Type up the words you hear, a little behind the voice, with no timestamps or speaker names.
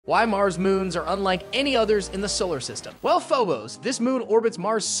Why Mars moons are unlike any others in the solar system. Well, Phobos, this moon orbits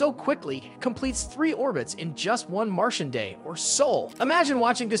Mars so quickly, it completes 3 orbits in just one Martian day, or sol. Imagine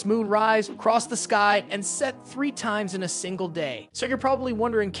watching this moon rise, cross the sky, and set 3 times in a single day. So you're probably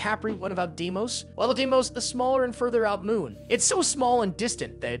wondering, Capri, what about Deimos? Well, Deimos, the smaller and further out moon. It's so small and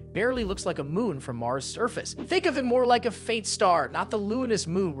distant that it barely looks like a moon from Mars' surface. Think of it more like a faint star, not the luminous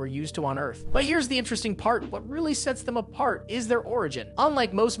moon we're used to on Earth. But here's the interesting part. What really sets them apart is their origin.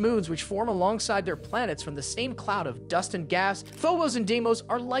 Unlike most moons which form alongside their planets from the same cloud of dust and gas, Phobos and Deimos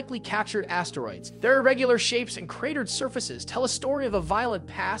are likely captured asteroids. Their irregular shapes and cratered surfaces tell a story of a violent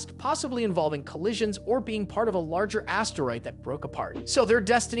past, possibly involving collisions or being part of a larger asteroid that broke apart. So their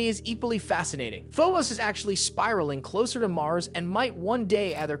destiny is equally fascinating. Phobos is actually spiraling closer to Mars and might one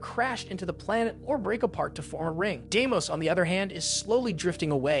day either crash into the planet or break apart to form a ring. Deimos, on the other hand, is slowly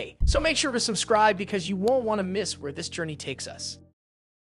drifting away. So make sure to subscribe because you won't want to miss where this journey takes us.